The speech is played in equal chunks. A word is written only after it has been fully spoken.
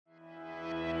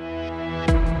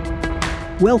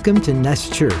Welcome to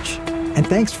Nest Church, and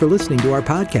thanks for listening to our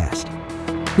podcast.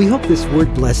 We hope this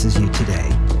word blesses you today.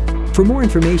 For more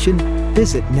information,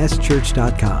 visit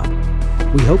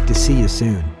nestchurch.com. We hope to see you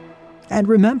soon. And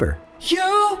remember, you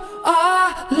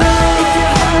are loved. If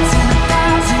your heart's in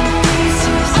 1,000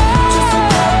 pieces, just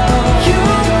remember, you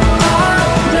are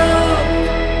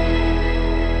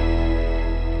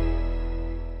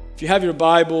loved. If you have your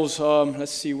Bibles,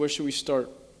 let's see, where should we start?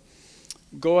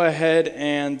 Go ahead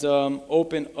and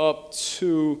open up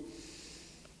to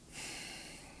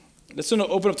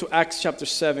Acts chapter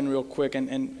 7 real quick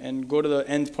and go to the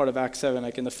end part of Acts 7,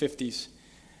 like in the 50s.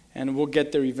 And we'll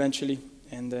get there eventually.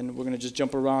 And then we're going to just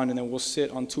jump around, and then we'll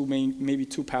sit on maybe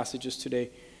two passages today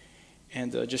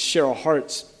and just share our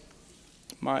hearts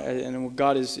and what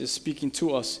God is speaking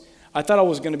to us. I thought I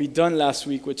was going to be done last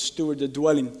week with Steward the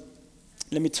Dwelling.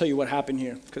 Let me tell you what happened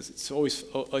here, because it's always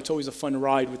a fun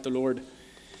ride with the Lord.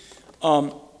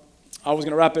 I was going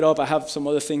to wrap it up. I have some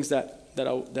other things that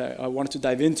I wanted to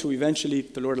dive into eventually,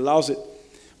 if the Lord allows it.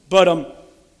 But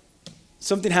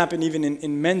something happened even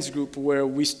in men's group where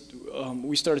we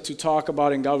started to talk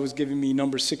about it, and God was giving me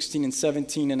numbers 16 and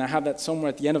 17, and I have that somewhere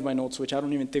at the end of my notes, which I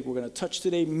don't even think we're going to touch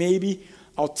today. Maybe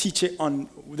I'll teach it on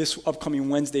this upcoming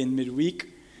Wednesday in midweek.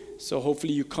 So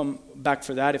hopefully you come back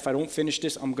for that. If I don't finish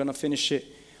this, I'm going to finish it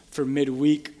for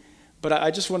midweek. But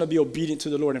I just want to be obedient to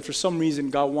the Lord. And for some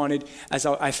reason, God wanted, as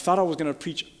I thought I was going to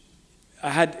preach, I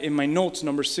had in my notes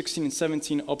numbers 16 and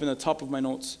 17 up in the top of my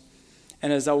notes.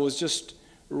 And as I was just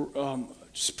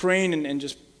praying and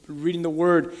just reading the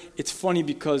word, it's funny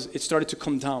because it started to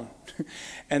come down.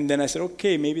 And then I said,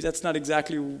 okay, maybe that's not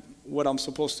exactly what I'm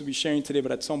supposed to be sharing today,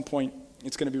 but at some point,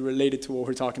 it's going to be related to what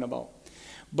we're talking about.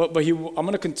 But I'm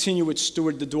going to continue with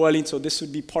Steward the Dwelling. So this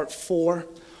would be part 4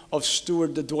 of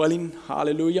Steward the Dwelling.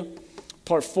 Hallelujah.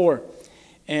 Part 4.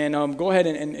 And go ahead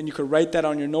and you could write that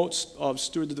on your notes of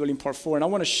Steward the Dwelling part 4. And I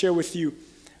want to share with you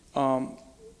some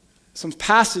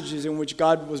passages in which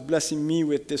God was blessing me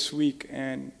with this week.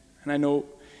 And I know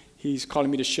He's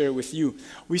calling me to share it with you.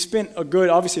 We spent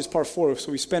obviously it's part 4,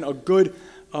 so we spent a good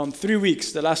 3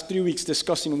 weeks, the last 3 weeks,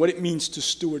 discussing what it means to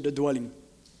steward the dwelling.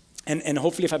 And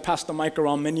hopefully if I pass the mic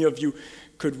around, many of you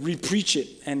could re-preach it,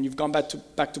 and you've gone back to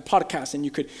podcasts, and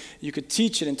you could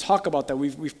teach it and talk about that.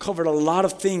 We've covered a lot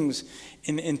of things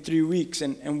in 3 weeks,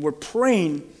 and we're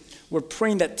praying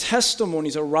that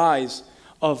testimonies arise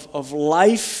of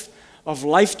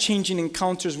life-changing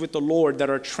encounters with the Lord that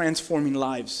are transforming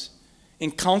lives.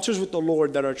 Encounters with the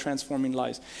Lord that are transforming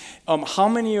lives. How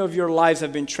many of your lives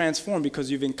have been transformed because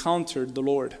you've encountered the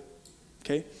Lord?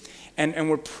 Okay? And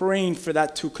we're praying for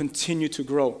that to continue to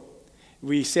grow.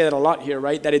 We say that a lot here,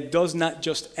 right? That it does not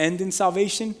just end in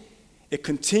salvation, it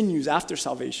continues after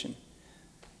salvation.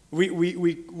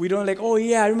 We don't like, oh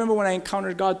yeah, I remember when I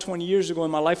encountered God 20 years ago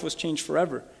and my life was changed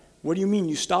forever. What do you mean?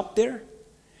 You stopped there?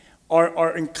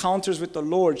 Our encounters with the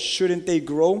Lord, shouldn't they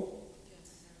grow?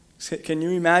 Can you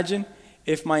imagine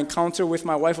if my encounter with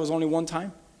my wife was only one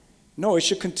time? No, it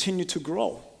should continue to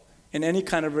grow in any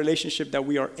kind of relationship that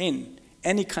we are in.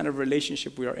 Any kind of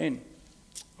relationship we are in,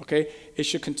 okay? It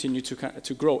should continue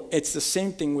to grow. It's the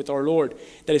same thing with our Lord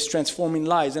that is transforming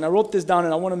lives. And I wrote this down,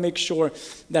 and I want to make sure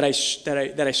that I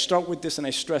start with this and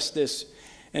I stress this.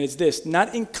 And it's this: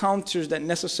 not encounters that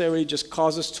necessarily just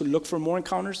cause us to look for more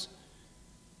encounters,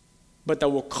 but that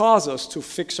will cause us to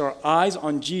fix our eyes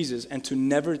on Jesus and to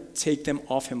never take them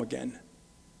off Him again.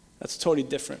 That's totally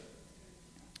different.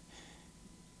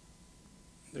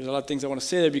 There's a lot of things I want to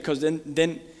say there, because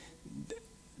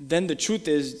then the truth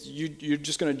is you're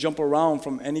just going to jump around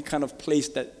from any kind of place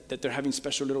that they're having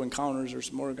special little encounters or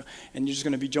more, and you're just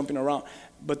going to be jumping around.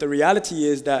 But the reality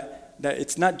is that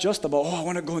it's not just about, I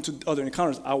want to go into other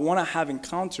encounters. I want to have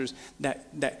encounters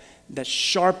that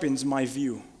sharpens my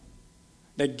view,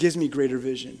 that gives me greater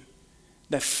vision,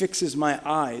 that fixes my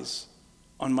eyes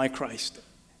on my Christ,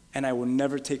 and I will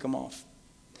never take them off.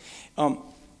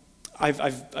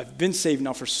 I've been saved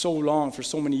now for so long, for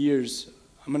so many years.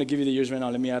 I'm going to give you the years right now.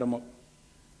 Let me add them up.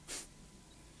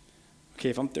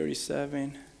 Okay, if I'm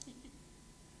 37,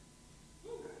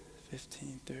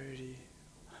 15, 30.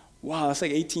 Wow, that's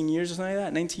like 18 years or something like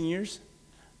that, 19 years.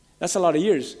 That's a lot of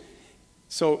years.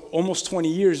 So almost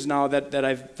 20 years now that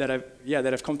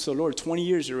I've come to the Lord. 20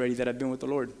 years already that I've been with the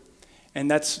Lord. And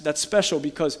that's special,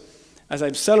 because as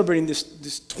I'm celebrating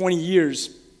this 20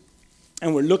 years,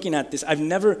 and we're looking at this, I've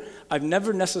never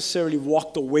necessarily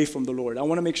walked away from the Lord. I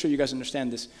want to make sure you guys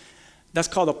understand this. That's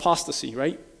called apostasy,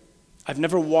 right? I've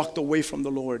never walked away from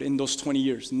the Lord in those 20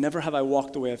 years. Never have I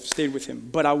walked away. I've stayed with Him.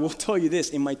 But I will tell you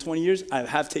this, in my 20 years, I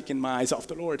have taken my eyes off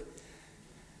the Lord.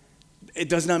 It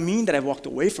does not mean that I've walked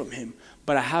away from Him,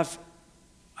 but I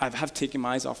I have taken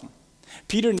my eyes off him.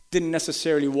 Peter didn't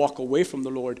necessarily walk away from the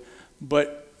Lord,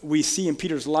 but we see in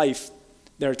Peter's life,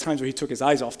 there are times where he took his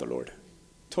eyes off the Lord.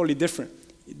 Totally different.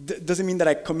 It doesn't mean that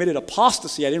I committed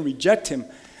apostasy. I didn't reject him.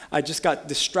 I just got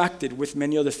distracted with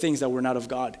many other things that were not of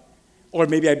God. Or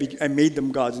maybe I made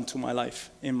them gods in my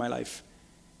life.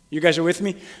 You guys are with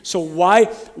me? So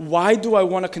why do I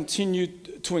want to continue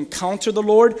to encounter the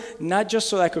Lord? Not just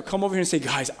so that I could come over here and say,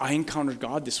 guys, I encountered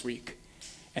God this week.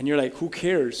 And you're like, who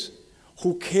cares?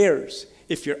 Who cares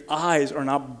if your eyes are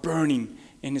not burning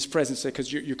in his presence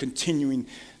because you're continuing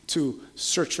to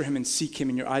search for him and seek him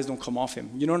and your eyes don't come off him.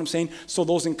 You know what I'm saying? So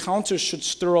those encounters should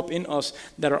stir up in us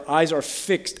that our eyes are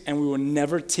fixed and we will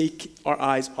never take our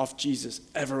eyes off Jesus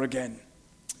ever again.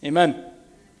 Amen.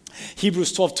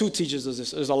 Hebrews 12:2 teaches us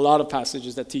this. There's a lot of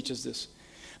passages that teach us this.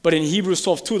 But in Hebrews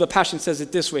 12:2, the Passion says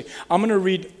it this way. I'm going to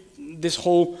read this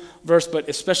whole verse, but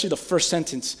especially the first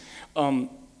sentence.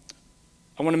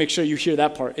 I want to make sure you hear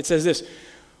that part. It says this: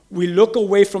 we look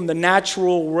away from the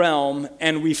natural realm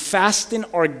and we fasten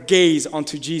our gaze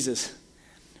onto Jesus,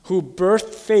 who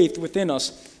birthed faith within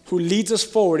us, who leads us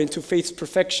forward into faith's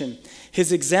perfection.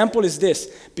 His example is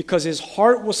this: because his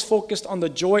heart was focused on the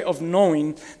joy of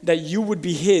knowing that you would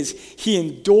be his, he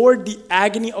endured the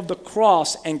agony of the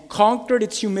cross and conquered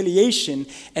its humiliation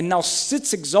and now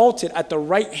sits exalted at the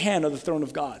right hand of the throne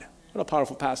of God. What a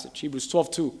powerful passage, Hebrews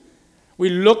 12:2. We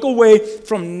look away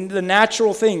from the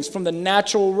natural things, from the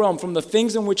natural realm, from the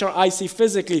things in which our eyes see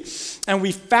physically, and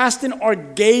we fasten our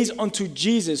gaze unto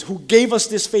Jesus, who gave us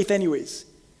this faith anyways,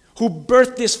 who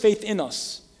birthed this faith in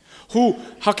us, who,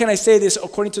 how can I say this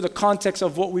according to the context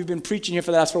of what we've been preaching here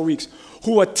for the last 4 weeks,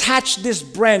 who attached this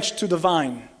branch to the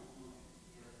vine.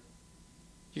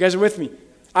 You guys are with me?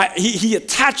 He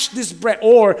attached this branch,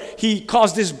 or he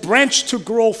caused this branch to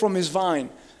grow from his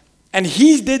vine. And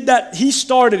he did that, he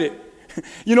started it.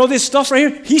 You know this stuff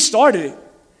right here? He started it.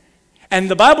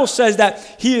 And the Bible says that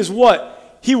he is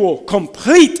what? He will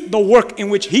complete the work in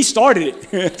which he started it.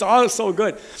 It's all so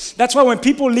good. That's why when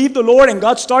people leave the Lord and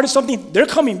God started something, they're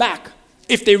coming back.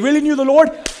 If they really knew the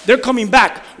Lord, they're coming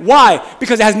back. Why?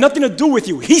 Because it has nothing to do with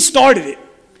you. He started it.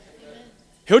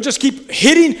 He'll just keep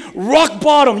hitting rock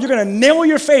bottom. You're going to nail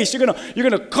your face. You're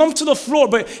going to come to the floor.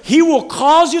 But he will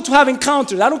cause you to have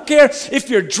encounters. I don't care if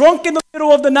you're drunk in the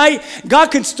middle of the night. God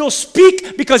can still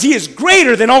speak because he is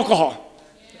greater than alcohol.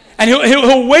 And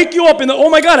he'll wake you up in oh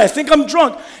my God, I think I'm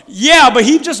drunk. Yeah, but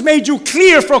he just made you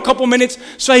clear for a couple minutes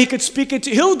so he could speak it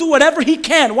to you. He'll do whatever he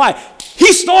can. Why?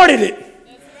 He started it.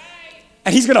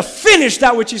 And he's going to finish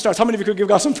that which he starts. How many of you could give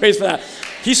God some praise for that?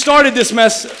 He started this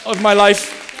mess of my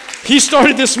life. He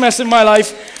started this mess in my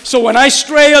life. So when I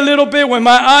stray a little bit, when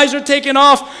my eyes are taken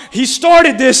off, he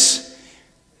started this.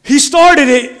 He started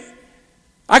it.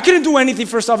 I couldn't do anything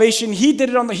for salvation. He did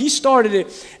it he started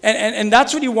it. And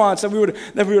that's what he wants, that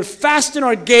we would fasten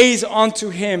our gaze onto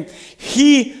him.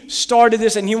 He started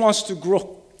this and he wants to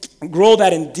grow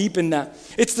that and deepen that.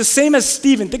 It's the same as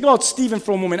Stephen. Think about Stephen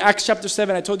for a moment. Acts chapter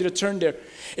 7, I told you to turn there.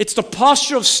 It's the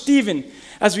posture of Stephen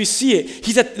as we see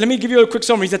it. Let me give you a quick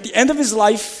summary. He's at the end of his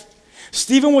life.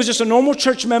 Stephen was just a normal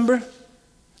church member,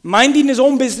 minding his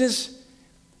own business.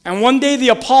 And one day the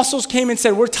apostles came and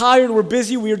said, we're tired, we're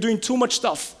busy, we are doing too much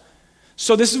stuff.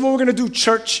 So this is what we're going to do,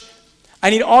 church. I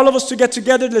need all of us to get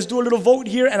together. Let's do a little vote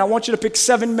here. And I want you to pick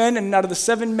 7 men. And out of the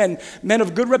 7 men, men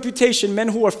of good reputation, men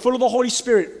who are full of the Holy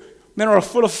Spirit, men who are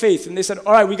full of faith. And they said,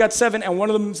 all right, we got 7. And one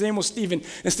of them's name was Stephen.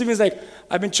 And Stephen's like,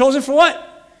 I've been chosen for what?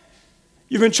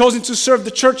 You've been chosen to serve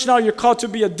the church now. You're called to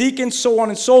be a deacon, so on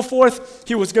and so forth.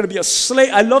 He was going to be a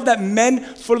slave. I love that men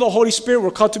full of the Holy Spirit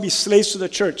were called to be slaves to the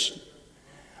church.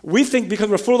 We think because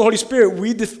we're full of the Holy Spirit,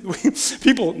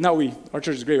 our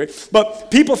church is great, right?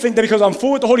 But people think that because I'm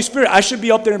full with the Holy Spirit, I should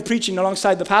be up there and preaching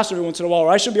alongside the pastor every once in a while, or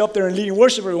I should be up there and leading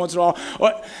worship every once in a while.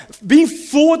 Or being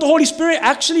full with the Holy Spirit,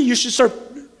 actually, you should start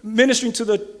ministering to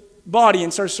the body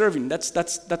and start serving. That's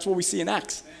what we see in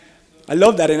Acts. I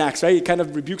love that in Acts, right? It kind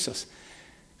of rebukes us.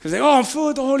 Because like, I'm full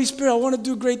of the Holy Spirit. I want to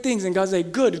do great things. And God's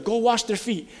like, good, go wash their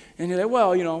feet. And you're like,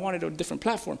 well, I wanted a different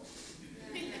platform.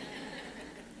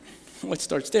 What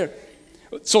starts there?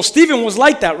 So Stephen was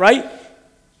like that, right?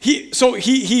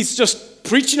 He's just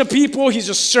preaching to people. He's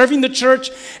just serving the church.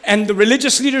 And the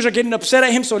religious leaders are getting upset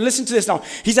at him. So listen to this now.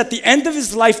 He's at the end of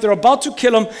his life. They're about to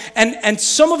kill him. And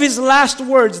some of his last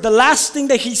words, the last thing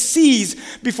that he sees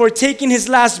before taking his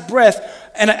last breath,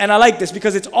 and I like this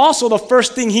because it's also the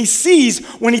first thing he sees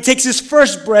when he takes his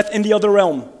first breath in the other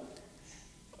realm.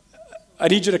 I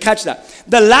need you to catch that.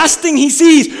 The last thing he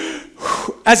sees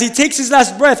as he takes his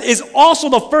last breath is also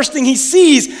the first thing he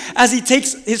sees as he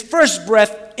takes his first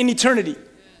breath in eternity.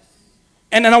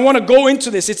 And then I want to go into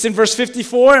this. It's in verse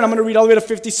 54, and I'm going to read all the way to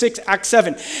 56, Acts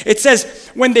 7. It says,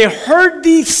 when they heard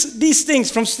these things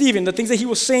from Stephen, the things that he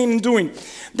was saying and doing,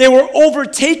 they were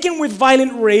overtaken with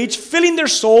violent rage, filling their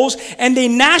souls, and they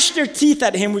gnashed their teeth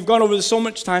at him. We've gone over this so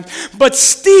much time. But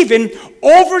Stephen,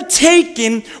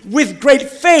 overtaken with great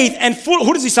faith and full,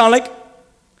 who does he sound like?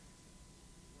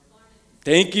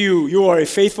 Thank you. You are a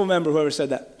faithful member, whoever said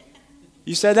that.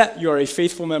 You said that? You are a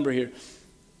faithful member here.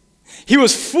 He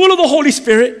was full of the Holy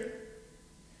Spirit.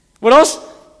 What else?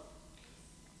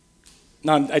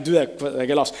 No, I do that, but I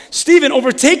get lost. Stephen,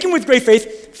 overtaken with great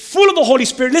faith, full of the Holy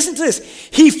Spirit. Listen to this.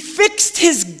 He fixed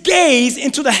his gaze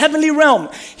into the heavenly realm.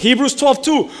 Hebrews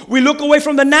 12:2. We look away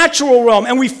from the natural realm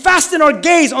and we fasten our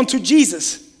gaze unto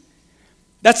Jesus.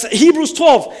 That's Hebrews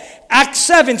 12. Acts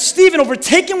 7, Stephen,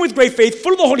 overtaken with great faith,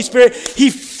 full of the Holy Spirit, he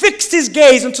fixed his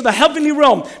gaze into the heavenly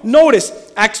realm.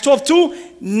 Notice, Acts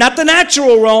 12:2, not the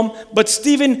natural realm, but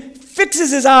Stephen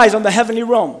fixes his eyes on the heavenly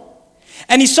realm.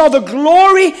 And he saw the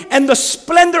glory and the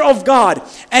splendor of God,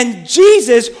 and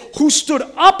Jesus, who stood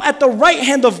up at the right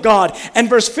hand of God. And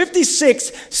verse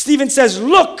 56, Stephen says,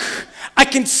 look, I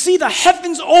can see the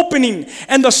heavens opening,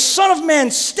 and the Son of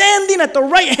Man standing at the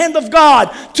right hand of God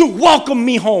to welcome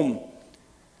me home.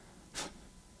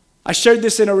 I shared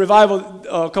this in a revival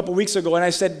a couple weeks ago, and I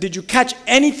said, did you catch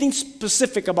anything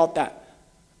specific about that?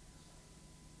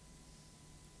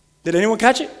 Did anyone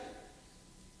catch it?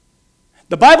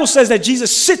 The Bible says that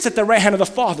Jesus sits at the right hand of the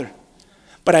Father.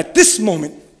 But at this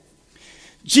moment,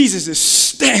 Jesus is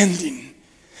standing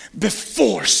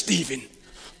before Stephen.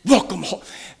 Welcome home.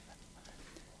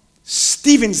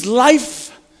 Stephen's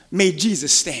life made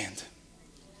Jesus stand.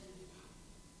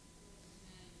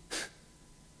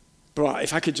 Bro,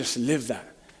 if I could just live that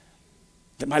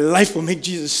my life will make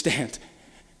Jesus stand.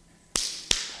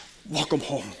 Welcome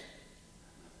home.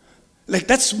 Like,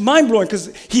 that's mind-blowing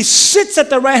because he sits at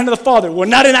the right hand of the Father. Well,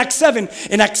 not in Acts 7.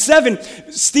 In Acts 7,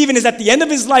 Stephen is at the end of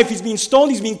his life. He's being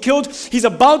stoned. He's being killed. He's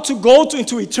about to go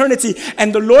into eternity.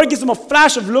 And the Lord gives him a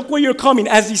flash of, look where you're coming.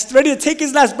 As he's ready to take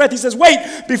his last breath, he says, wait,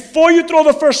 before you throw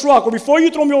the first rock, or before you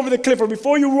throw me over the cliff, or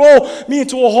before you roll me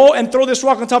into a hole and throw this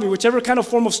rock on top of you, whichever kind of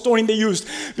form of stoning they used,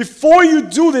 before you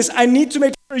do this, I need to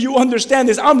make sure you understand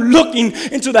this. I'm looking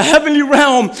into the heavenly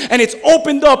realm, and it's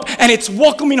opened up, and it's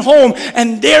welcoming home,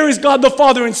 and there is God the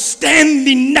Father, and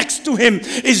standing next to him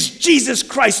is Jesus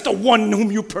Christ, the one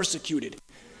whom you persecuted.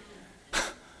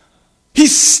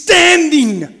 He's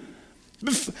standing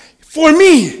for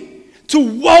me to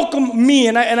welcome me,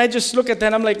 and I just look at that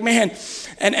and I'm like, man,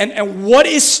 and what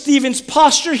is Stephen's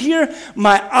posture here?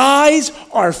 My eyes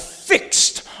are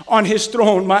fixed on his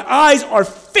throne. My eyes are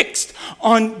fixed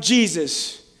on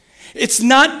Jesus. It's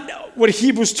not what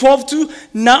Hebrews 12:2,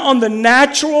 not on the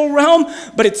natural realm,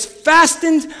 but it's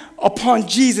fastened upon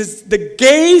Jesus. The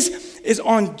gaze is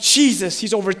on Jesus.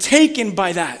 He's overtaken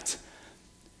by that.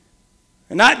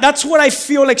 And that's what I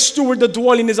feel like Steward the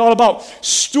Dwelling is all about.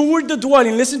 Steward the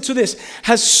Dwelling, listen to this,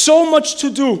 has so much to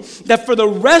do that for the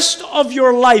rest of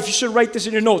your life, you should write this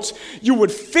in your notes, you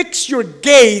would fix your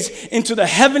gaze into the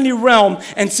heavenly realm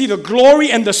and see the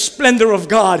glory and the splendor of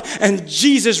God and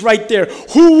Jesus right there,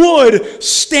 who would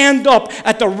stand up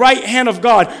at the right hand of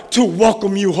God to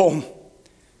welcome you home.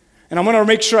 And I'm going to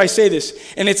make sure I say this.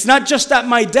 And it's not just at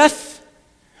my death,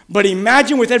 but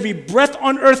imagine with every breath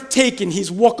on earth taken, he's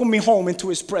welcoming me home into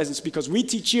his presence, because we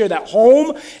teach here that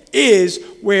home is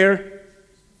where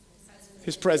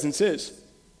his presence is.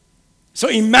 So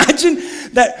imagine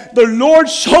that the Lord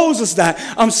shows us that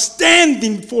I'm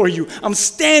standing for you. I'm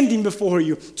standing before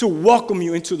you to welcome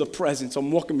you into the presence. I'm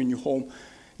welcoming you home.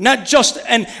 Not just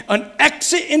an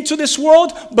exit into this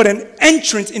world, but an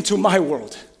entrance into my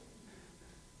world.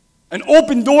 An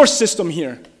open door system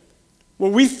here,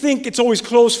 where we think it's always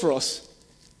closed for us.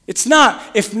 It's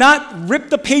not. If not, rip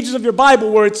the pages of your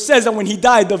Bible where it says that when he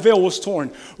died, the veil was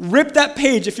torn. Rip that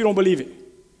page if you don't believe it.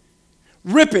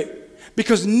 Rip it.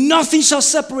 Because nothing shall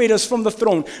separate us from the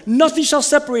throne. Nothing shall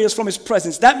separate us from his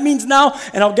presence. That means now,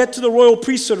 and I'll get to the royal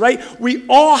priesthood, right? We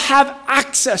all have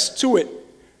access to it.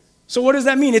 So what does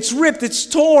that mean? It's ripped, it's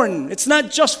torn. It's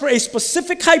not just for a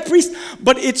specific high priest,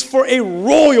 but it's for a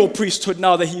royal priesthood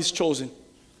now that he's chosen.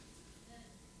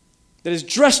 That is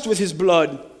dressed with his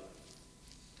blood,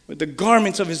 with the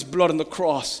garments of his blood on the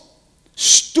cross.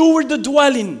 Steward the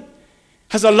Dwelling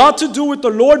has a lot to do with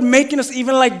the Lord making us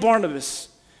even like Barnabas.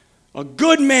 A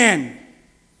good man,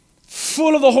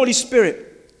 full of the Holy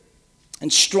Spirit,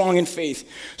 and strong in faith.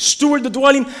 Steward the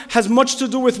Dwelling has much to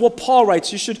do with what Paul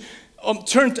writes. You should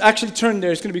turn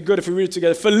there. It's going to be good if we read it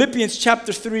together. Philippians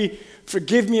chapter 3.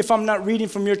 Forgive me if I'm not reading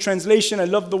from your translation. I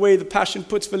love the way the Passion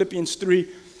puts Philippians 3.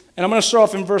 And I'm going to start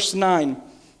off in verse 9.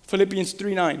 Philippians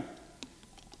 3:9.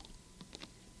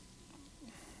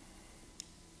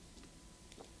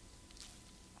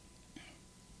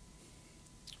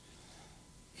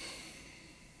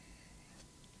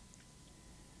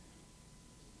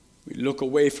 We look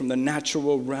away from the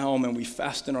natural realm and we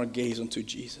fasten our gaze unto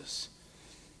Jesus.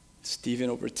 Stephen,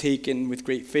 overtaken with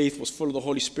great faith, was full of the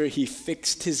Holy Spirit. He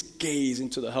fixed his gaze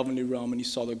into the heavenly realm and he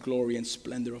saw the glory and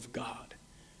splendor of God.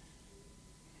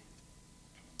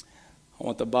 I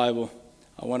want the Bible.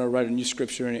 I want to write a new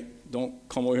scripture in it. Don't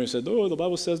come over here and say, oh, the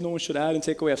Bible says no one should add and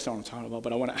take away. That's not what I'm talking about,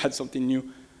 but I want to add something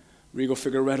new. Rigo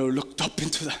Figueredo looked up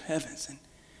into the heavens and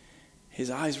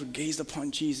his eyes were gazed upon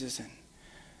Jesus. And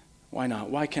why not?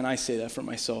 Why can't I say that for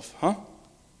myself? Huh?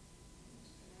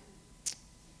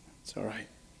 It's all right.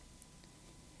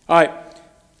 All right,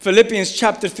 Philippians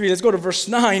chapter 3, let's go to verse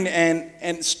 9,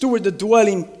 and steward the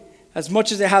dwelling as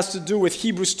much as it has to do with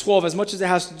Hebrews 12, as much as it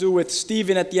has to do with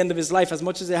Stephen at the end of his life, as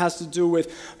much as it has to do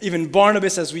with even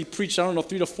Barnabas as we preached, 3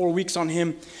 to 4 weeks on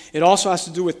him. It also has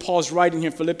to do with Paul's writing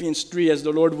here, Philippians 3, as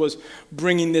the Lord was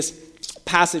bringing this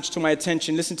passage to my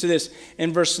attention. Listen to this.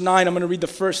 In verse 9, I'm going to read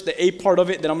the A part of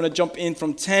it, then I'm going to jump in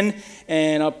from 10,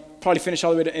 and I'll probably finish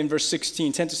all the way to in verse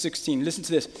 16, 10 to 16. Listen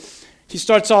to this. He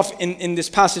starts off in this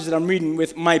passage that I'm reading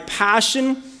with, my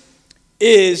passion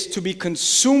is to be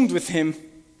consumed with him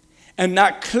and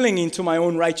not clinging to my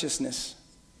own righteousness.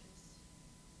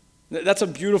 That's a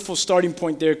beautiful starting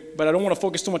point there, but I don't want to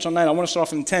focus too much on that. I want to start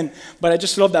off in 10, but I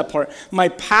just love that part. My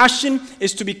passion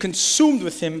is to be consumed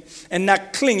with him and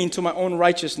not clinging to my own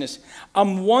righteousness.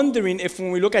 I'm wondering if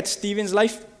when we look at Stephen's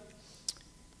life,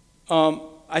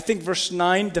 I think verse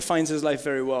 9 defines his life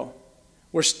very well.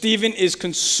 Where Stephen is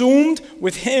consumed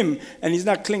with him and he's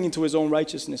not clinging to his own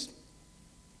righteousness.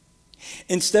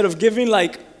 Instead of giving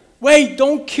wait,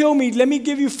 don't kill me. Let me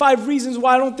give you 5 reasons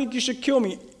why I don't think you should kill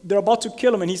me. They're about to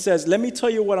kill him and he says, let me tell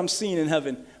you what I'm seeing in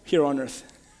heaven here on earth.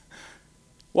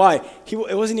 Why?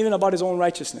 It wasn't even about his own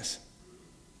righteousness.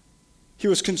 He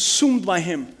was consumed by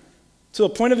him. To the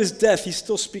point of his death, he's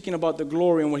still speaking about the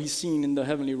glory and what he's seeing in the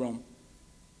heavenly realm.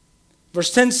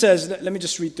 Verse 10 says, let me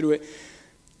just read through it.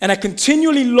 And I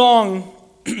continually long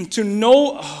to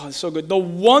know, it's so good, the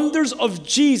wonders of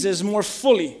Jesus more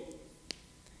fully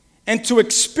and to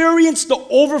experience the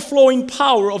overflowing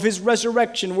power of his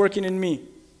resurrection working in me.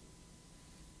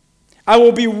 I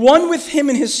will be one with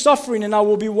him in his suffering and I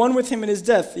will be one with him in his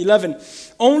death. 11.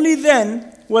 Only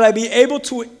then will I be able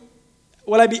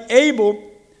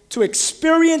to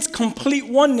experience complete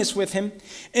oneness with him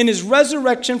in his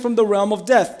resurrection from the realm of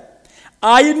death.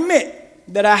 I admit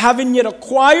that I haven't yet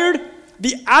acquired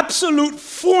the absolute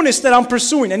fullness that I'm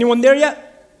pursuing. Anyone there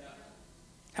yet?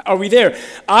 Are we there?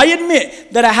 I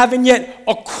admit that I haven't yet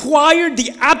acquired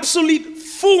the absolute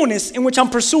fullness in which I'm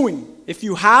pursuing. If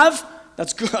you have,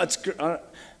 that's good. That's good. I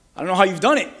don't know how you've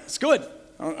done it. It's good.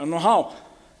 I don't know how.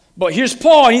 But here's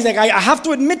Paul, and he's like, I have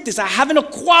to admit this. I haven't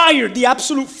acquired the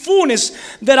absolute fullness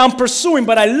that I'm pursuing,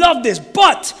 but I love this.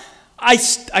 But I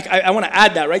want to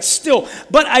add that, right? Still,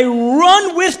 but I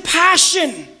run with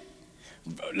passion.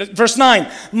 Verse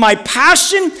 9, my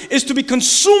passion is to be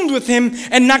consumed with him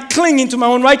and not clinging to my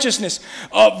own righteousness.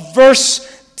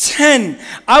 Verse 10,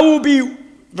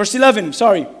 verse 11,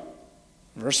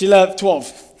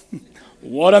 12.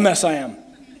 What a mess I am.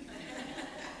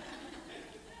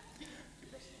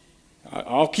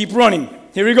 I'll keep running.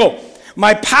 Here we go.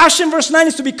 My passion, verse 9,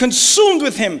 is to be consumed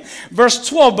with him. Verse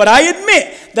 12, but I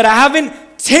admit that I haven't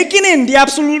taken in the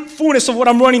absolute fullness of what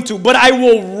I'm running to, but I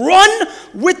will run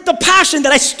with the passion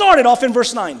that I started off in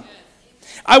verse 9.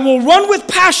 I will run with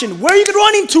passion. Where are you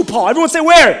running to, Paul? Everyone say,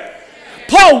 where?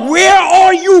 Paul, where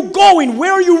are you going?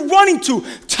 Where are you running to?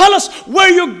 Tell us where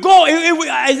you're going.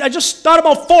 I just thought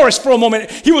about Forrest for a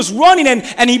moment. He was running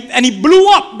and he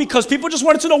blew up because people just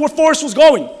wanted to know where Forrest was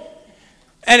going.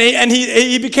 And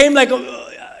he became like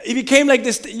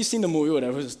this. You've seen the movie,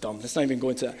 whatever. It was dumb. Let's not even go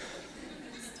into that.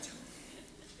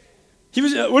 He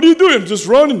was, what are you doing? I'm just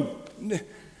running.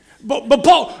 But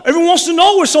Paul, everyone wants to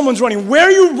know where someone's running. Where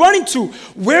are you running to?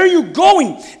 Where are you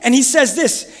going? And he says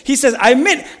this. He says, I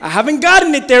admit, I haven't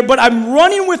gotten it there, but I'm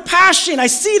running with passion. I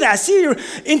see that. I see you're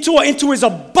into his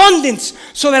abundance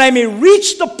so that I may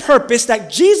reach the purpose that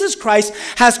Jesus Christ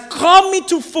has called me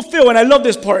to fulfill. And I love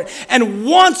this part. And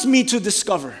wants me to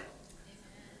discover.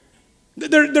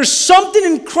 There's something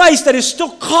in Christ that is still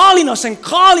calling us and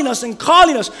calling us and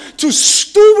calling us to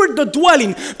steward the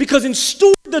dwelling, because in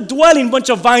steward the dwelling, bunch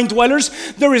of vine dwellers,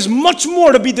 there is much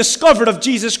more to be discovered of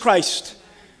Jesus Christ.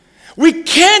 We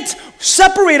can't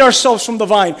separate ourselves from the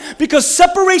vine, because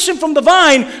separation from the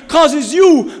vine causes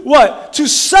you, what? To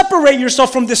separate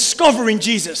yourself from discovering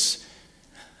Jesus.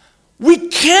 We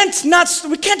can't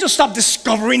just stop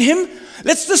discovering him.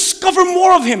 Let's discover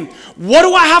more of him. What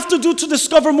do I have to do to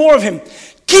discover more of him?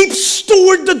 Keep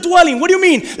steward the dwelling. What do you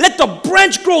mean? Let the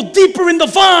branch grow deeper in the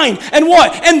vine. And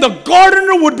what? And the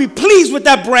gardener would be pleased with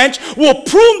that branch, will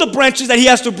prune the branches that he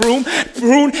has to prune,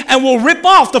 and will rip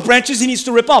off the branches he needs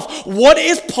to rip off. What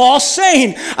is Paul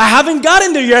saying? I haven't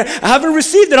gotten there yet. I haven't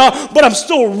received it all, but I'm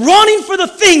still running for the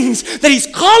things that he's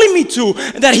calling me to,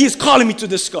 that he is calling me to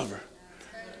discover.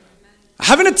 I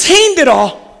haven't attained it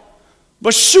all,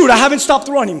 but shoot, I haven't stopped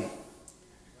running.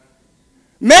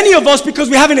 Many of us, because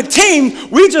we haven't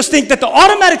attained, we just think that the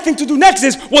automatic thing to do next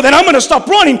is, well, then I'm going to stop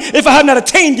running if I have not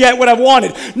attained yet what I've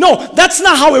wanted. No, that's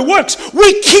not how it works.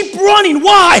 We keep running.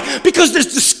 Why? Because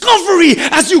there's discovery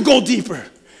as you go deeper.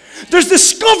 There's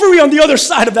discovery on the other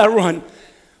side of that run.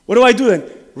 What do I do then?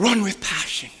 Run with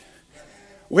passion.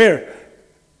 Where?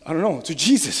 I don't know, to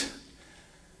Jesus.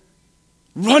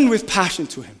 Run with passion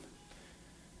to him.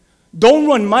 Don't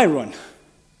run my run,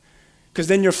 because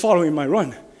then you're following my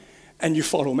run. And you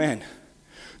follow man.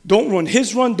 Don't run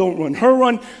his run. Don't run her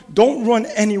run. Don't run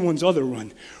anyone's other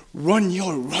run. Run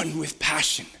your run with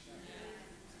passion.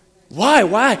 Why?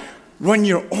 Why? Run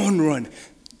your own run.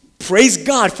 Praise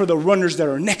God for the runners that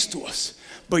are next to us.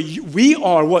 But we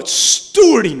are what?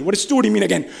 Stewarding. What does stewarding mean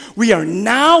again? We are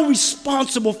now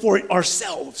responsible for it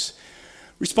ourselves.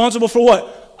 Responsible for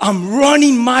what? I'm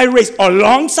running my race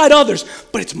alongside others,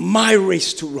 but it's my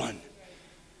race to run.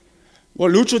 Well,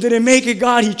 Lucho didn't make it,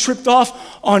 God. He tripped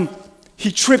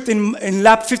in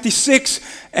lap 56,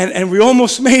 and we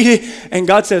almost made it. And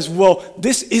God says, well,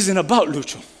 this isn't about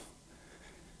Lucho.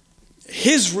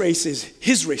 His race is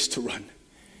his race to run.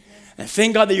 And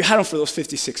thank God that you had him for those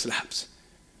 56 laps.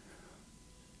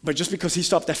 But just because he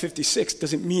stopped at 56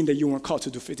 doesn't mean that you weren't called to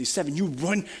do 57. You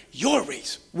run your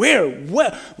race. Where?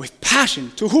 With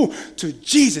passion. To who? To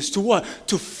Jesus. To what?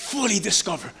 To fully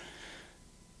discover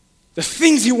the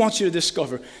things he wants you to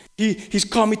discover. He's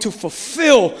called me to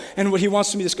fulfill and what he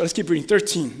wants me to discover. Let's keep reading.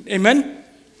 13. Amen?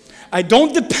 I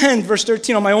don't depend, verse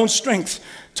 13, on my own strength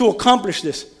to accomplish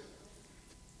this.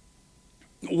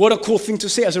 What a cool thing to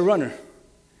say as a runner.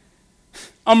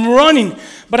 I'm running,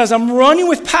 but as I'm running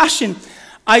with passion,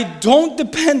 I don't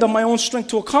depend on my own strength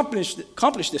to accomplish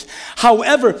this.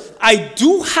 However, I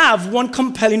do have one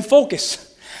compelling focus.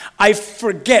 I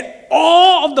forget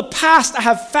all of the past I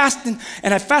have fastened,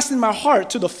 and I fasten my heart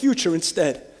to the future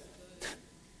instead.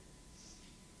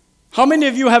 How many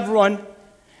of you have run,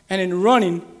 and in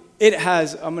running, it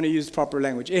has, I'm going to use proper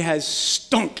language, it has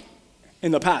stunk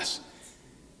in the past?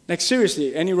 Like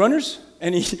seriously, any runners?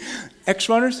 Any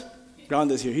ex-runners?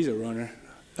 Granda's here, he's a runner.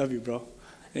 Love you, bro.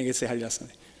 I didn't get to say hi last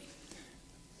Sunday.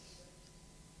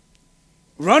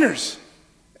 Runners.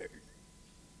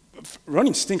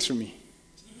 Running stinks for me.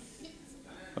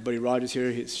 My buddy Roger's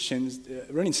here, his shins,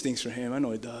 running stinks for him, I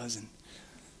know it does, and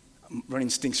running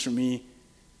stinks for me.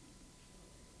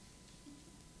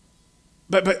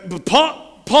 But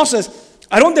Paul says,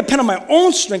 I don't depend on my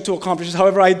own strength to accomplish this.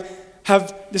 However, I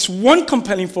have this one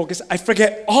compelling focus. I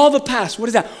forget all the past. What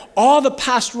is that? All the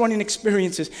past running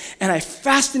experiences. And I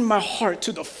fasten my heart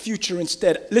to the future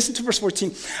instead. Listen to verse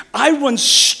 14. I run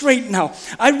straight now.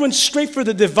 I run straight for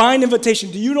the divine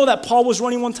invitation. Do you know that Paul was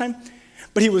running one time?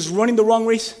 But he was running the wrong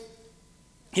race.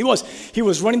 He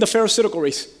was running the Pharisaical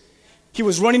race. He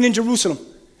was running in Jerusalem.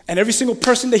 And every single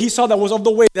person that he saw that was of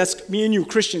the way, that's me and you,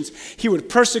 Christians, he would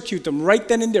persecute them right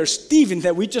then and there. Stephen,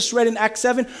 that we just read in Acts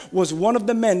 7, was one of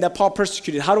the men that Paul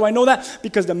persecuted. How do I know that?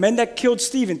 Because the men that killed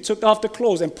Stephen took off the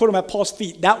clothes and put them at Paul's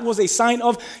feet. That was a sign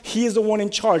of he is the one in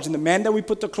charge. And the man that we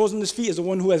put the clothes on his feet is the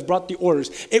one who has brought the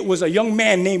orders. It was a young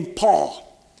man named Paul.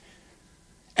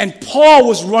 And Paul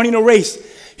was running a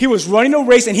race. He was running a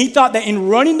race, and he thought that in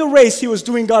running the race, he was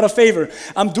doing God a favor.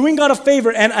 I'm doing God a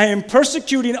favor, and I am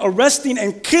persecuting, arresting,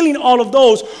 and killing all of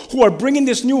those who are bringing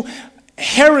this new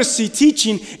heresy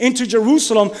teaching into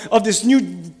Jerusalem of this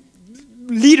new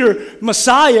leader,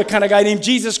 Messiah kind of guy named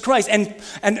Jesus Christ.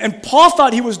 And Paul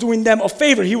thought he was doing them a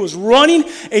favor. He was running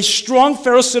a strong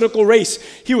Pharisaical race.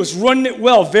 He was running it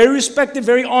well, very respected,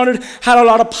 very honored, had a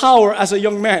lot of power as a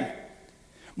young man.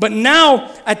 But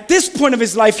now, at this point of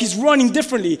his life, he's running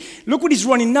differently. Look what he's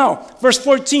running now. Verse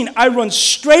 14, I run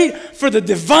straight for the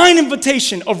divine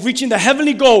invitation of reaching the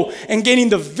heavenly goal and gaining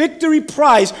the victory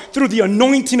prize through the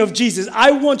anointing of Jesus.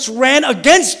 I once ran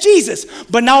against Jesus,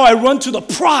 but now I run to the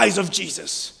prize of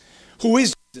Jesus. Who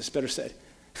is Jesus, better said.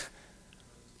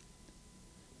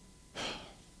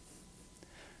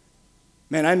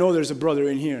 Man, I know there's a brother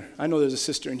in here. I know there's a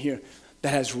sister in here that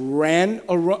has ran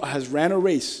a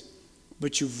race,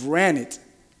 but you've ran it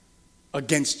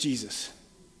against Jesus.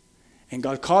 And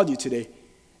God called you today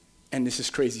And this is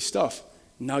crazy stuff.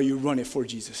 Now you run it for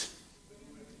Jesus.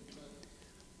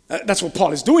 That's what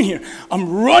Paul is doing here.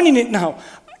 I'm running it now.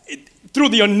 Through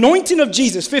the anointing of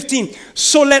Jesus. 15.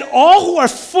 So let all who are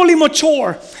fully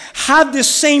mature have this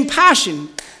same passion.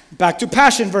 Back to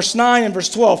passion, verse 9 and verse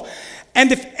 12.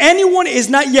 And if anyone is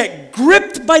not yet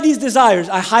gripped by these desires,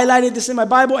 I highlighted this in my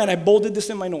Bible and I bolded this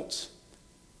in my notes.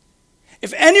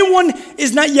 If anyone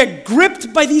is not yet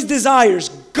gripped by these desires,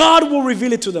 God will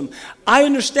reveal it to them. I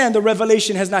understand the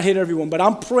revelation has not hit everyone, but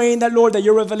I'm praying that, Lord, that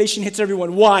your revelation hits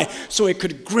everyone. Why? So it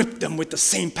could grip them with the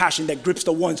same passion that grips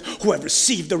the ones who have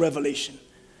received the revelation.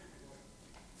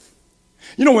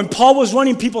 You know, when Paul was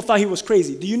running, people thought he was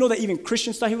crazy. Do you know that even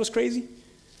Christians thought he was crazy?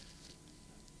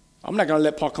 I'm not going to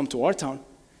let Paul come to our town,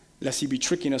 lest he be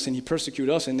tricking us and he persecute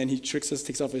us, and then he tricks us,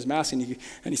 takes off his mask, and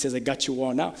he says, I got you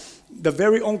all now. The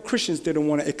very own Christians didn't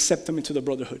want to accept him into the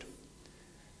brotherhood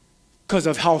because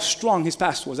of how strong his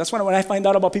past was. That's when I find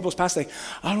out about people's past, like,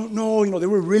 I don't know, they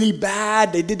were really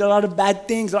bad. They did a lot of bad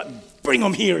things. Bring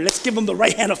them here. Let's give them the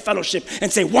right hand of fellowship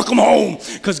and say, welcome home,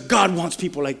 because God wants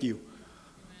people like you.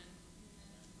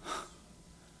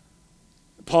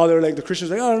 Paul, they're like, the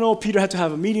Christians are like, I don't know, Peter had to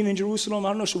have a meeting in Jerusalem. I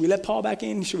don't know, should we let Paul back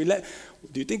in? Do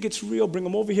you think it's real? Bring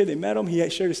him over here. They met him. He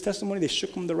shared his testimony. They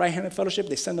shook him the right hand of fellowship.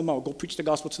 They send him out. Go preach the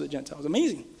gospel to the Gentiles.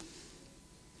 Amazing.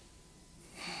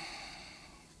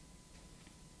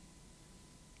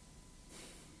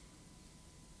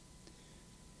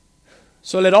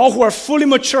 So let all who are fully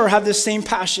mature have this same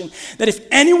passion, that if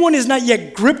anyone is not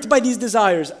yet gripped by these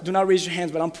desires, do not raise your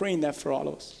hands, but I'm praying that for all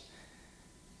of us.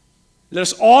 Let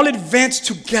us all advance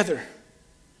together.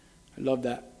 I love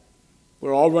that.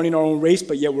 We're all running our own race,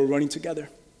 but yet we're running together.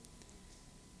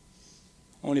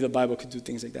 Only the Bible could do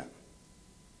things like that.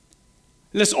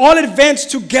 Let us all advance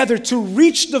together to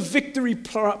reach the victory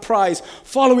prize,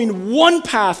 following one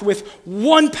path with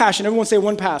one passion. Everyone say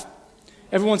one path.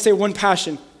 Everyone say one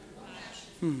passion.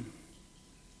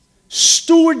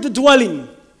 Steward the dwelling.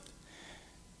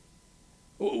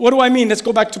 What do I mean? Let's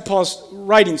go back to Paul's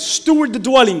writing. Steward the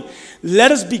dwelling.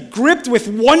 Let us be gripped with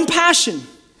one passion.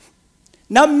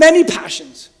 Not many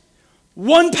passions.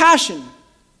 One passion.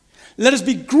 Let us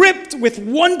be gripped with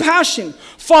one passion,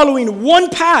 following one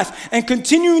path, and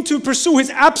continuing to pursue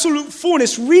his absolute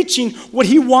fullness, reaching what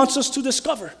he wants us to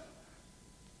discover.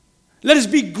 Let us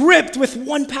be gripped with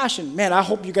one passion. Man, I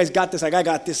hope you guys got this like I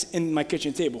got this in my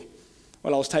kitchen table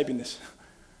while I was typing this.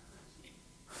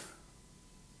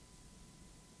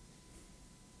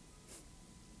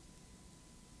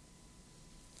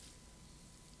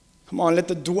 Come on, let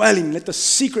the dwelling, let the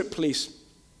secret place,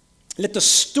 let the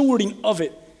stewarding of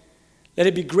it, let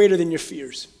it be greater than your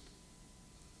fears.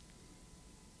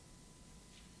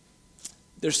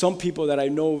 There's some people that I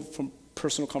know from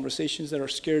personal conversations that are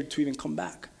scared to even come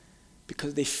back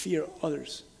because they fear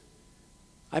others.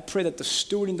 I pray that the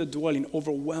stewarding the dwelling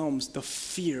overwhelms the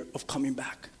fear of coming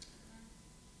back.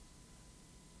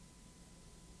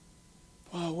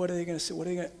 Oh, what are they going to say? What are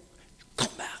they going to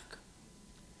come back?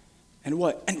 And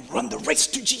what? And run the race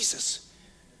to Jesus.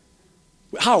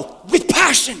 How? With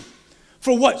passion.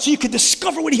 For what? So you can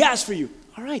discover what he has for you.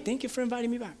 All right, thank you for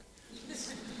inviting me back.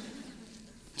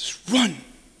 Just run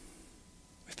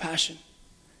with passion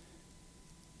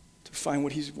to find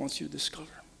what he wants you to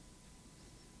discover.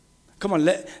 Come on,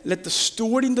 let the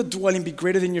stewarding the dwelling be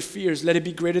greater than your fears. Let it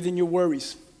be greater than your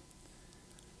worries.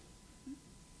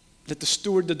 Let the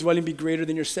steward the dwelling be greater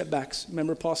than your setbacks.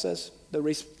 Remember Paul says, the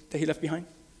race that he left behind?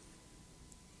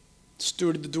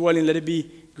 Steward the dwelling, let it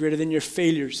be greater than your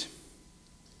failures.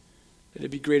 Let it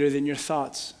be greater than your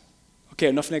thoughts. Okay,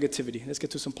 enough negativity. Let's get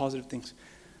to some positive things.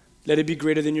 Let it be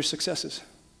greater than your successes.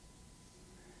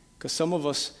 Because some of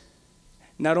us,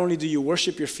 not only do you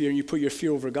worship your fear and you put your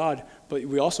fear over God, but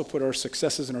we also put our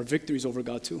successes and our victories over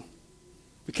God too.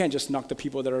 We can't just knock the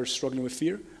people that are struggling with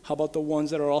fear. How about the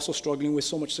ones that are also struggling with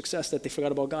so much success that they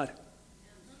forgot about God?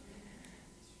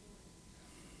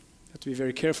 To be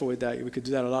very careful with that. We could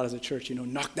do that a lot as a church,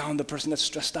 knock down the person that's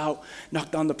stressed out,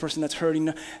 knock down the person that's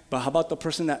hurting. But how about the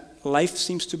person that life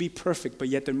seems to be perfect, but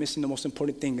yet they're missing the most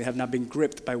important thing? They have not been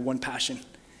gripped by one passion.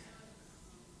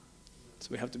 So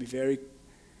we have to be very,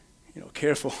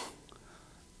 careful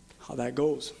how that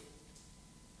goes.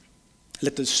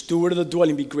 Let the steward of the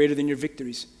dwelling be greater than your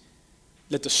victories.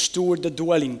 Let the steward the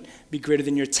dwelling be greater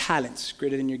than your talents,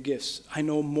 greater than your gifts. I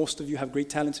know most of you have great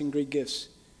talents and great gifts.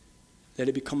 Let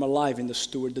it become alive in the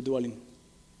steward the dwelling.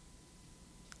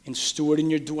 In stewarding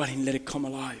your dwelling, let it come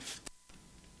alive.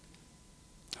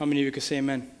 How many of you could say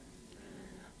amen?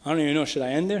 I don't even know. Should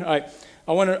I end there? All right.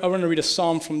 I want to read a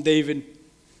psalm from David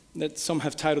that some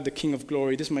have titled the King of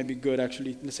Glory. This might be good,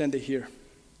 actually. Let's end it here.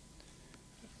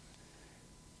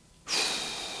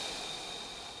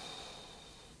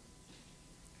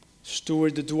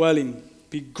 Steward the dwelling.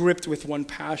 Be gripped with one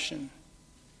passion.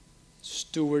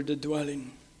 Steward the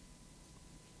dwelling.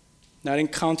 Not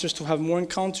encounters to have more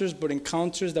encounters, but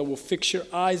encounters that will fix your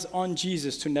eyes on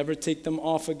Jesus to never take them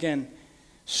off again.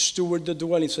 Steward the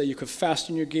dwelling so that you could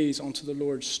fasten your gaze onto the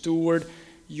Lord. Steward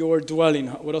your dwelling.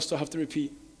 What else do I have to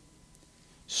repeat?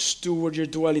 Steward your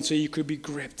dwelling so you could be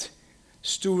gripped.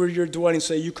 Steward your dwelling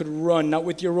so that you could run, not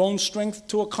with your own strength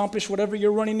to accomplish whatever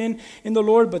you're running in the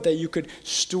Lord, but that you could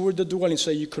steward the dwelling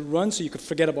so that you could run, so you could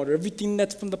forget about everything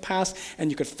that's from the past, and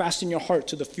you could fasten your heart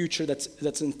to the future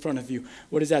that's in front of you.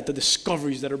 What is that? The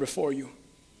discoveries that are before you.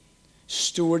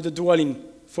 Steward the dwelling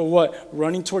for what?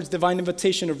 Running towards divine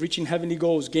invitation of reaching heavenly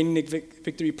goals, gaining a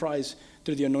victory prize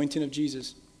through the anointing of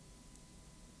Jesus.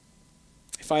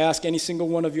 If I ask any single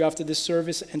one of you after this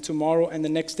service and tomorrow and the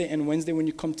next day and Wednesday when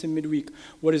you come to midweek,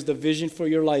 what is the vision for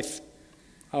your life?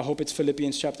 I hope it's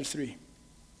Philippians chapter 3.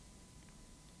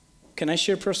 Can I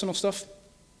share personal stuff?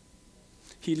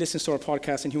 He listens to our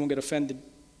podcast and he won't get offended.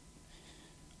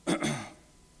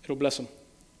 It'll bless him.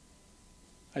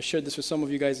 I shared this with some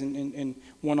of you guys in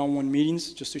one-on-one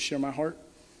meetings just to share my heart,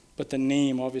 but the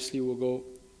name obviously will go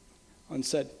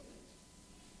unsaid.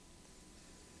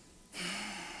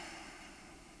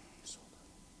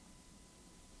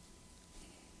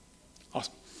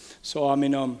 Awesome. So I'm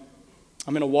in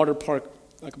a water park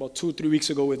like about 2 or 3 weeks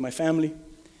ago with my family,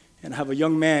 and I have a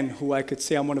young man who I could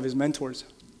say I'm one of his mentors.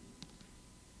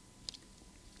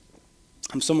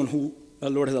 I'm someone who the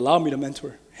Lord has allowed me to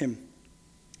mentor him.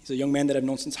 He's a young man that I've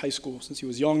known since high school, since he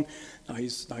was young. Now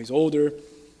he's older,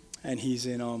 and he's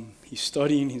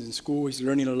studying, he's in school, he's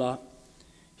learning a lot.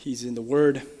 He's in the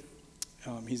Word,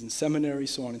 he's in seminary,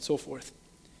 so on and so forth.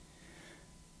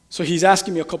 So he's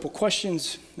asking me a couple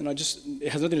questions, and it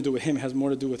has nothing to do with him, it has more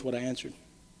to do with what I answered.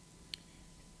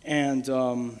 And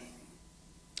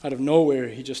out of nowhere,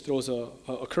 he just throws a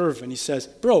curve, and he says,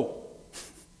 bro.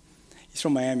 He's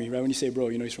from Miami, right? When you say bro,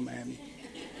 you know he's from Miami.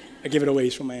 I give it away,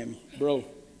 he's from Miami. Bro.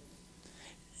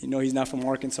 You know he's not from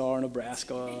Arkansas or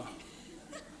Nebraska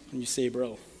when you say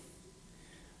bro.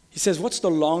 He says, what's the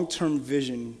long-term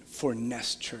vision for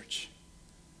Nest Church?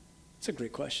 It's a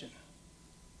great question.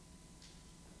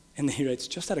 And then he writes,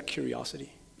 just out of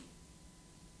curiosity.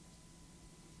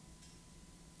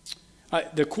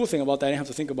 The cool thing about that, I didn't have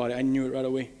to think about it. I knew it right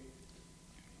away.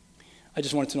 I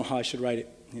just wanted to know how I should write it,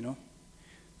 you know?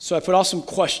 So I put awesome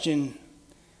question,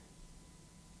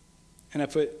 and I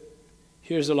put,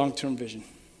 here's the long-term vision.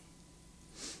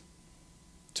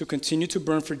 To continue to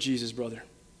burn for Jesus, brother.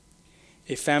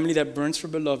 A family that burns for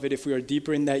beloved, if we are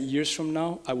deeper in that years from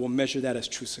now, I will measure that as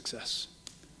true success.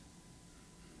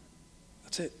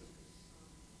 That's it.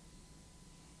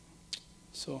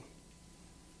 So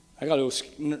I got a little,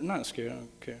 not scared, I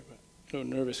don't care, but a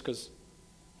little nervous because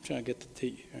I'm trying to get the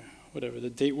date here. Whatever, the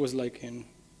date was like in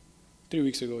 3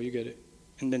 weeks ago, you get it.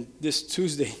 And then this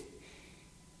Tuesday,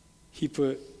 he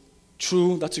put,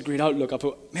 true, that's a great outlook. I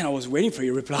put, man, I was waiting for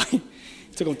your reply.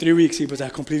 It took him 3 weeks, he put, I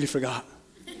completely forgot.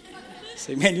 I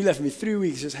say, man, you left me 3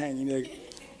 weeks just hanging.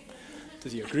 Like,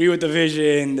 does he agree with the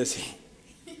vision? Does he?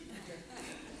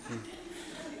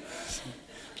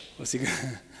 What's he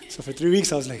gonna? So for 3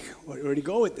 weeks, I was like, where'd he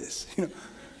go with this? You know,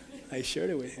 I shared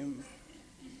it with him.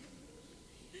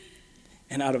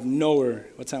 And out of nowhere,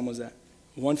 what time was that?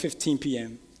 1:15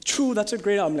 p.m. True, that's a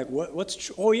great album. I'm like, what's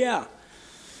true? Oh, yeah.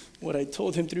 What I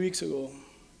told him 3 weeks ago.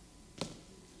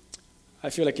 I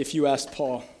feel like if you asked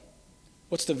Paul,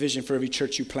 what's the vision for every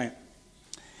church you plant?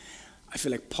 I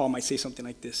feel like Paul might say something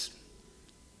like this.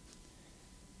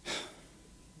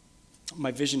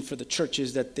 My vision for the church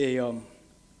is that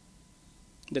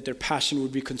that their passion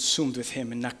would be consumed with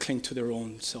him and not cling to their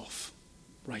own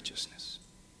self-righteousness.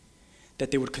 That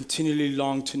they would continually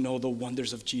long to know the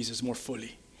wonders of Jesus more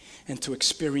fully and to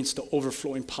experience the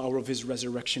overflowing power of his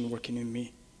resurrection working in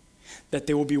me. That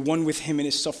they will be one with him in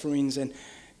his sufferings, and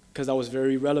because I was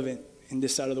very relevant in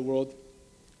this side of the world,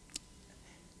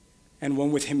 and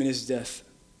one with him in his death.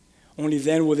 Only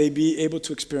then will they be able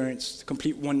to experience the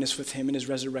complete oneness with him in his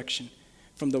resurrection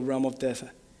from the realm of death.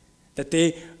 That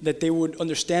they would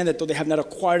understand that though they have not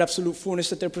acquired absolute fullness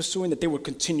that they're pursuing, that they would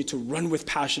continue to run with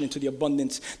passion into the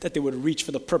abundance, that they would reach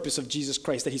for the purpose of Jesus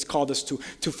Christ that he's called us to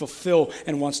fulfill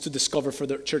and wants to discover for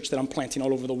the church that I'm planting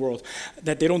all over the world.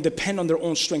 That they don't depend on their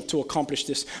own strength to accomplish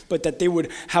this, but that they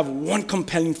would have one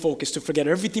compelling focus to forget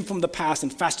everything from the past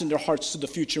and fasten their hearts to the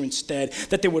future instead.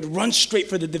 That they would run straight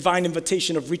for the divine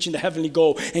invitation of reaching the heavenly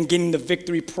goal and gaining the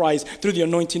victory prize through the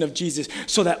anointing of Jesus,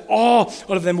 so that all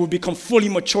of them would become fully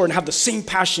mature and have the same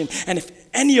passion. And if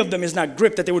any of them is not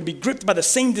gripped, that they would be gripped by the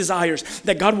same desires,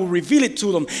 that God will reveal it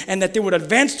to them, and that they would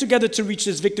advance together to reach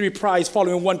this victory prize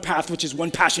following one path, which is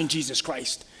one passion, Jesus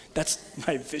Christ. That's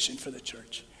my vision for the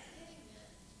church.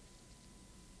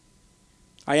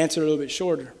 I answered a little bit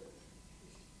shorter.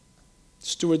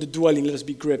 Steward the dwelling, let us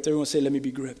be gripped. Everyone say, let me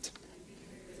be gripped.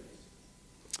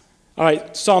 All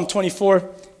right, Psalm 24.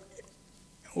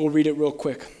 We'll read it real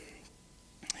quick.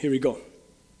 Here we go.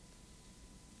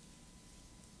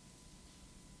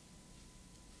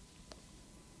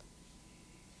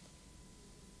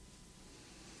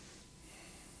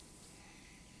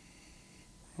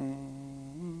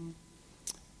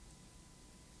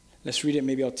 Let's read it.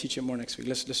 Maybe I'll teach it more next week.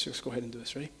 Let's just go ahead and do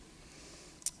this. Ready?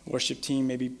 Worship team,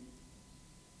 maybe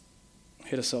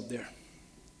hit us up there.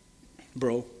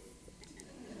 Bro.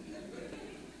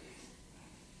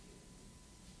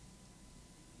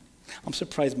 I'm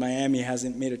surprised Miami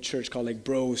hasn't made a church called like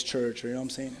Bros Church, or you know what I'm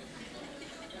saying?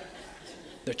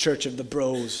 The Church of the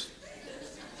Bros.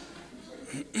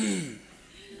 I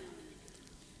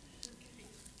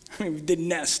mean, we did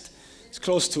Nest. It's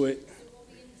close to it.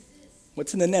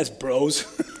 What's in the nest? Bros.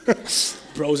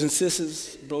 Bros and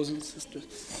sisters. Bros and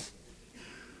sisters.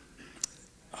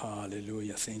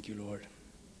 Hallelujah. Thank you, Lord.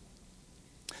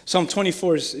 Psalm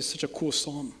 24 is such a cool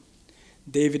psalm.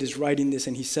 David is writing this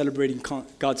and he's celebrating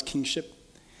God's kingship.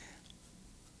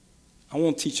 I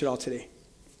won't teach it all today.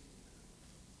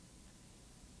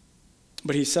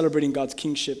 But he's celebrating God's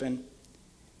kingship, and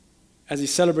as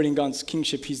he's celebrating God's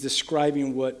kingship, he's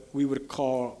describing what we would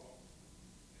call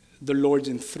the Lord's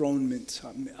enthronement.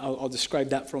 I'll describe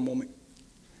that for a moment.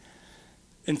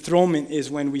 Enthronement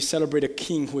is when we celebrate a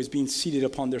king who is being seated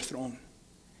upon their throne.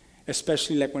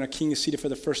 Especially like when a king is seated for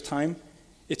the first time,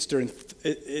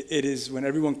 it is when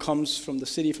everyone comes from the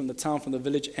city, from the town, from the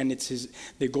village, and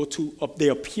they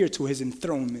appear to his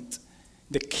enthronement.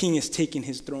 The king is taking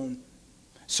his throne.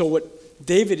 So what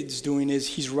David is doing is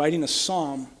he's writing a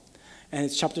psalm, and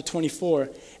it's chapter 24,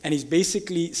 and he's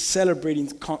basically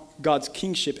celebrating God's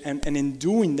kingship, and in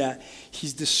doing that,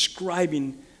 he's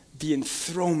describing the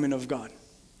enthronement of God,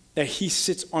 that he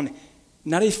sits on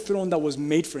not a throne that was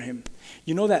made for him.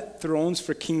 You know that thrones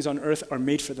for kings on earth are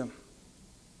made for them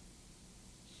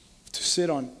to sit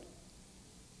on.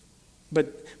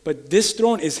 But this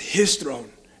throne is his throne.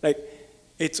 Like,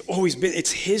 it's always been,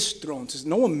 it's his throne.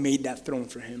 No one made that throne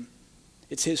for him.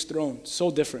 It's his throne.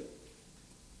 So different.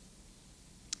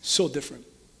 So different.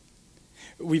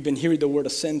 We've been hearing the word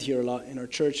ascend here a lot in our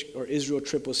church. Our Israel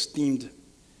trip was themed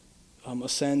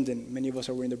ascend, and many of us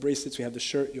are wearing the bracelets. We have the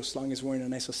shirt. Yoslang is wearing a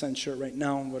nice ascend shirt right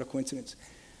now. What a coincidence.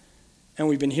 And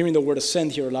we've been hearing the word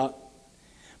ascend here a lot.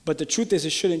 But the truth is,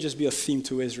 it shouldn't just be a theme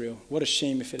to Israel. What a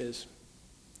shame if it is.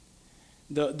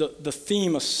 The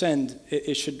theme ascend,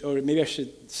 it should, or maybe I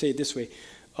should say it this way.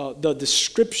 The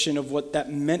description of what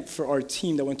that meant for our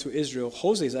team that went to Israel.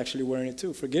 Jose is actually wearing it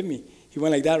too. Forgive me. He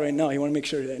went like that right now. He want to make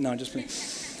sure that, no, just playing.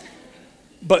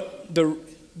 But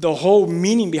the whole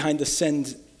meaning behind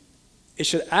ascend, it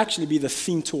should actually be the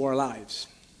theme to our lives.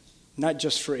 Not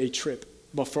just for a trip,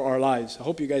 but for our lives. I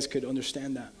hope you guys could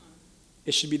understand that.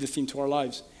 It should be the theme to our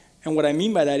lives. And what I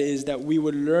mean by that is that we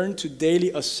would learn to daily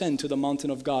ascend to the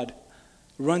mountain of God.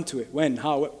 Run to it. When?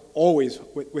 How? Always.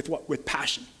 With what? With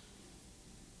passion.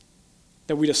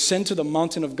 That we'd ascend to the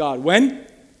mountain of God. When?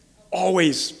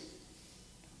 Always.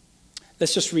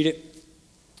 Let's just read it.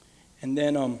 And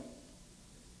then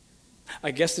I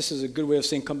guess this is a good way of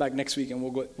saying come back next week and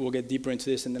we'll get deeper into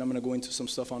this, and then I'm going to go into some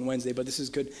stuff on Wednesday, but this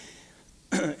is good.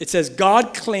 It says,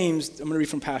 God claims, I'm going to read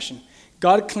from Passion.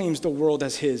 God claims the world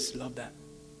as his. Love that.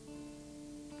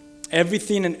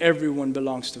 Everything and everyone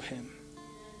belongs to him.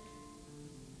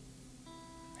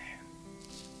 Man.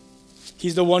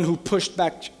 He's the one who pushed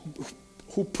back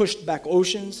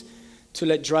oceans to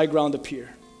let dry ground appear.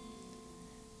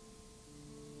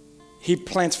 He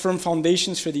plants firm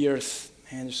foundations for the earth.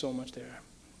 Man, there's so much there.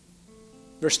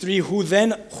 Verse 3, who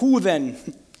then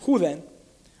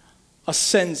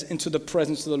ascends into the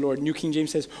presence of the Lord? New King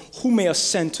James says, who may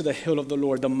ascend to the hill of the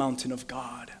Lord, the mountain of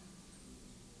God?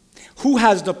 Who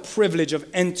has the privilege of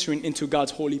entering into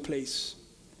God's holy place?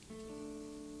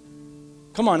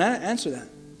 Come on, answer that.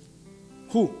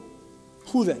 Who?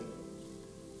 Who then?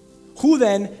 Who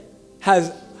then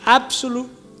has absolute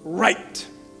right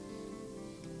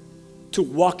to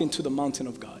walk into the mountain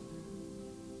of God?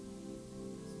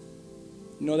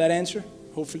 You know that answer?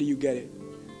 Hopefully you get it.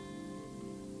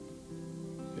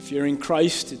 If you're in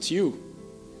Christ, it's you.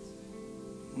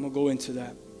 I'm going to go into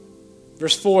that.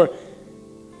 Verse 4.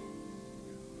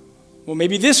 Well,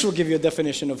 maybe this will give you a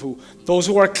definition of who. Those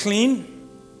who are clean,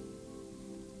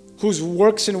 whose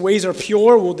works and ways are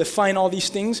pure, will define all these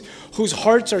things, whose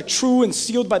hearts are true and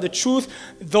sealed by the truth,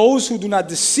 those who do not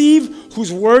deceive,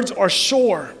 whose words are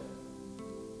sure.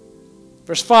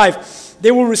 Verse 5,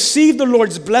 they will receive the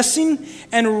Lord's blessing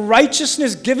and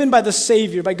righteousness given by the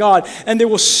Savior, by God, and they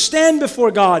will stand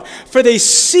before God, for they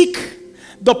seek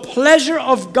the pleasure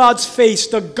of God's face,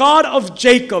 the God of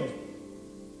Jacob.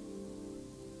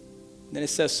 Then it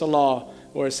says Salah,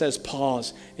 or it says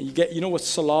pause. And you know what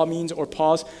Salah means, or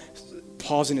pause?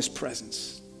 Pause in his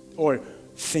presence, or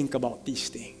think about these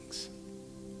things.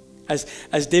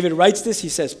 As David writes this, he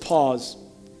says pause,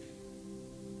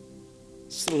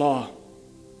 Salah.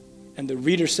 And the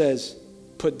reader says,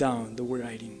 put down the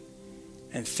writing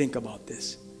and think about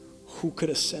this. Who could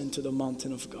ascend to the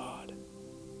mountain of God?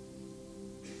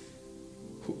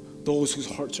 Those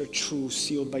whose hearts are true,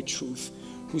 sealed by truth,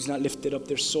 who's not lifted up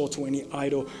their soul to any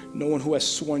idol, no one who has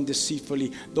sworn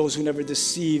deceitfully, those who never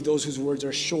deceive, those whose words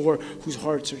are sure, whose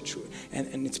hearts are true.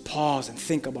 And it's pause and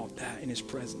think about that in his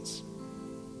presence.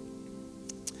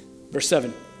 Verse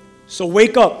 7, so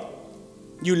wake up,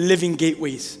 you living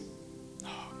gateways.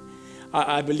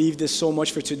 I believe this so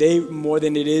much for today more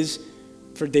than it is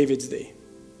for David's day.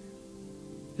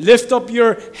 Lift up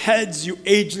your heads, you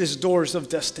ageless doors of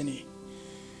destiny.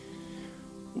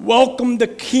 Welcome the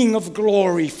King of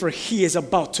glory, for he is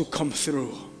about to come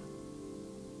through.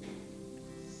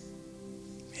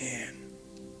 Man,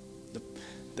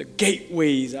 the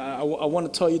gateways. I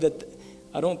want to tell you that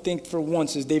I don't think for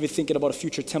once is David thinking about a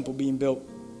future temple being built.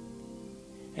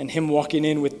 And him walking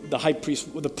in with the high priest,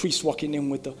 with the priest walking in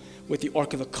with the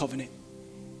Ark of the Covenant.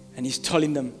 And he's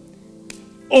telling them,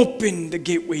 open the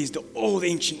gateways, the old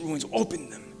ancient ruins, open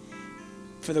them.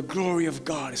 For the glory of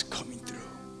God is coming through.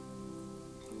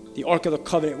 The Ark of the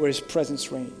Covenant where his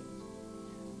presence reigns.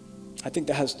 I think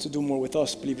that has to do more with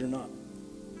us, believe it or not.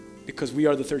 Because we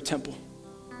are the third temple.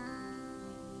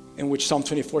 In which Psalm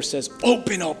 24 says,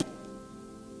 open up.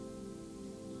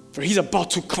 For he's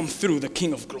about to come through, the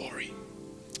King of glory.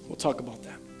 We'll talk about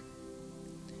that.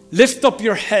 Lift up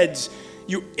your heads,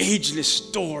 you ageless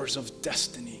doors of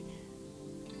destiny.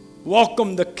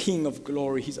 Welcome the King of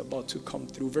glory. He's about to come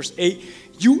through. Verse 8,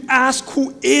 you ask,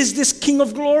 who is this King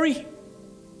of glory?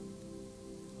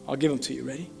 I'll give him to you.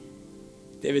 Ready?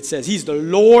 David says, he's the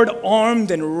Lord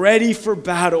armed and ready for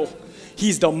battle.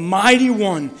 He's the mighty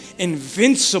one,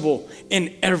 invincible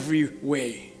in every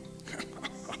way.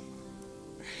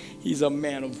 He's a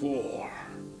man of war.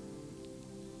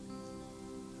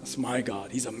 That's my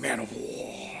God. He's a man of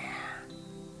war.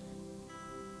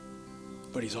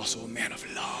 But he's also a man of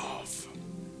love.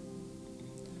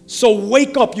 So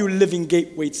wake up, you living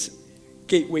gateways,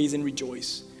 and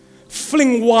rejoice.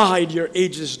 Fling wide your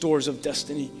ageless doors of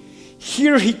destiny.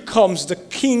 Here he comes. The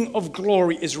King of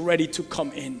glory is ready to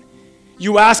come in.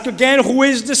 You ask again, who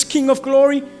is this King of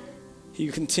glory? He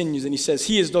continues and he says,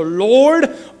 he is the Lord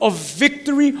of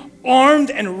victory, armed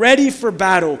and ready for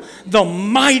battle, the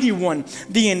mighty one,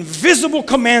 the invisible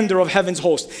commander of heaven's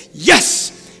host.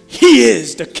 Yes, he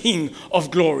is the King of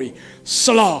glory.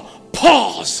 Salah,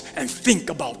 pause and think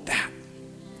about that.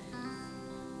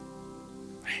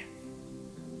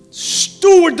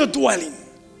 Steward the dwelling,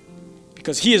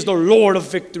 because he is the Lord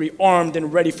of victory, armed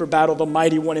and ready for battle, the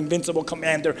mighty one, invincible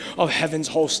commander of heaven's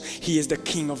hosts. He is the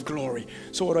King of glory.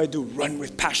 So what do? Run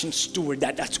with passion, steward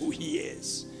that. That's who he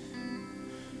is.